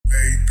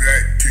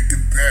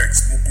back,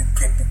 smoke a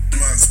couple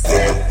blunts.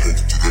 Sipping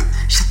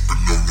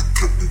on a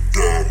couple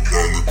Bob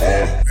Marley.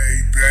 Lay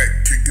back,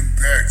 kicking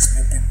back,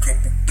 smoke a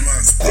couple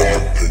blunts.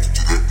 Sipping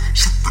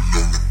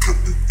on a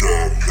couple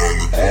Bob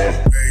Marley.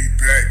 Lay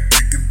back,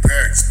 kicking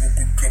back, smoke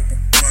a couple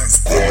blunts.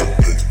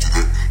 Sipping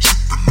on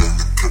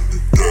a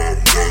couple Bob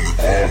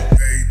Marley.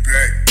 Lay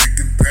back,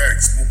 kicking back,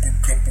 smoke a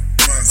couple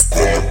blunts.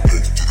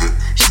 Sipping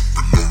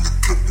on a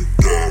couple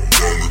Bob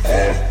Marley.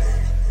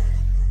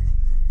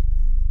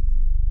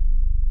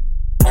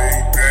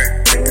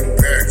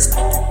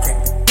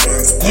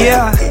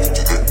 Yeah,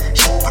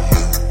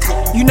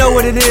 you know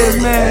what it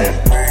is, man.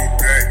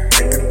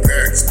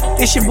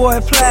 It's your boy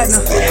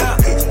Platinum,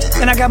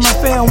 and I got my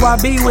fam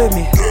YB with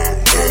me.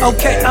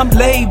 Okay, I'm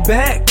laid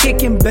back,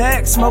 kicking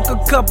back, smoke a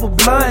couple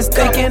blunts,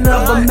 thinking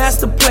of a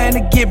master plan to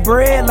get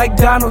bread like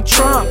Donald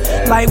Trump.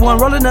 Light one,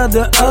 roll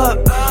another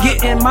up,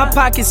 getting my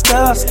pocket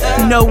stuffed.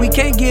 You know we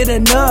can't get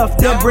enough,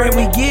 the bread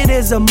we get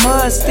is a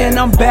must. And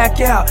I'm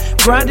back out,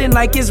 grinding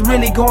like it's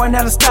really going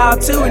out of style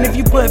too. And if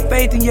you put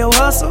faith in your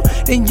hustle,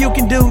 then you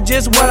can do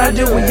just what I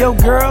do. With your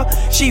girl,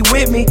 she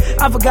with me,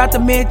 I forgot to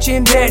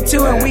mention that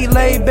too. And we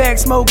laid back,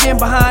 smoking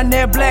behind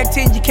that black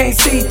tent you can't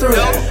see through.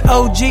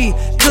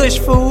 OG, Kush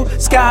food,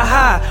 sky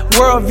high,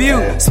 world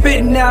view,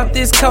 spitting out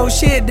this cold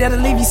shit that'll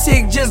leave you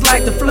sick just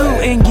like the flu.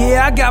 And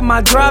yeah, I got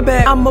my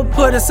drawback, I'ma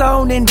put us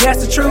on, and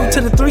that's the truth.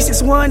 To the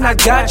 361, I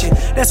got you.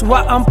 That's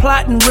why I'm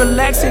plotting,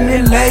 relaxing,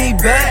 and laid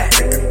back.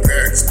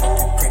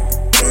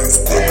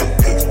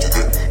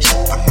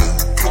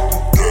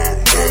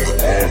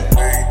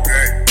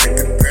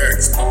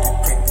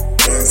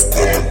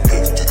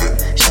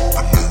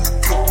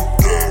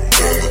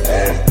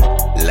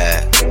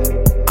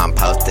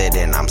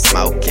 And I'm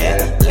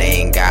smoking.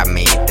 Lean got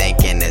me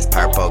thinking this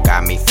purple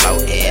got me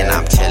floating.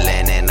 I'm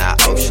chilling in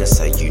the ocean,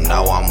 so you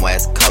know I'm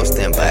west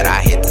coasting. But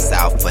I hit the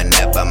south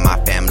whenever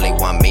my family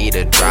want me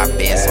to drop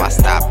in. So I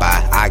stop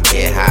by, I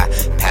get high,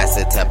 pass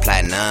it to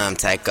Platinum,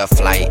 take a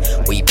flight.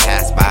 We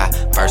pass by,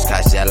 first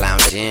class jet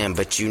lounge in.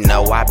 But you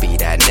know I be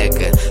that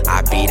nigga,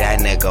 I be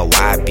that nigga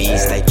YB.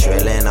 Stay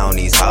trillin' on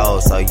these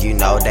hoes, so you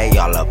know they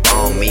all up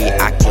on me.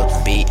 I kill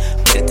the beat,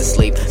 put it to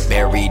sleep,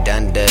 buried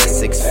under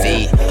 6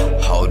 feet.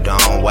 Hold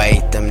on,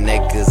 wait, them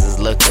niggas is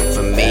looking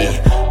for me.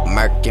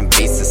 Murking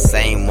beats the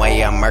same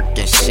way I'm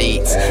murking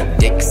sheets.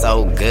 Dick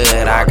so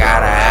good, I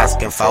gotta ask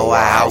him for a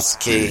house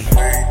key. Lay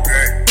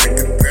back,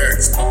 kicking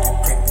back, smoke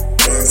a couple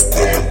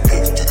blunts.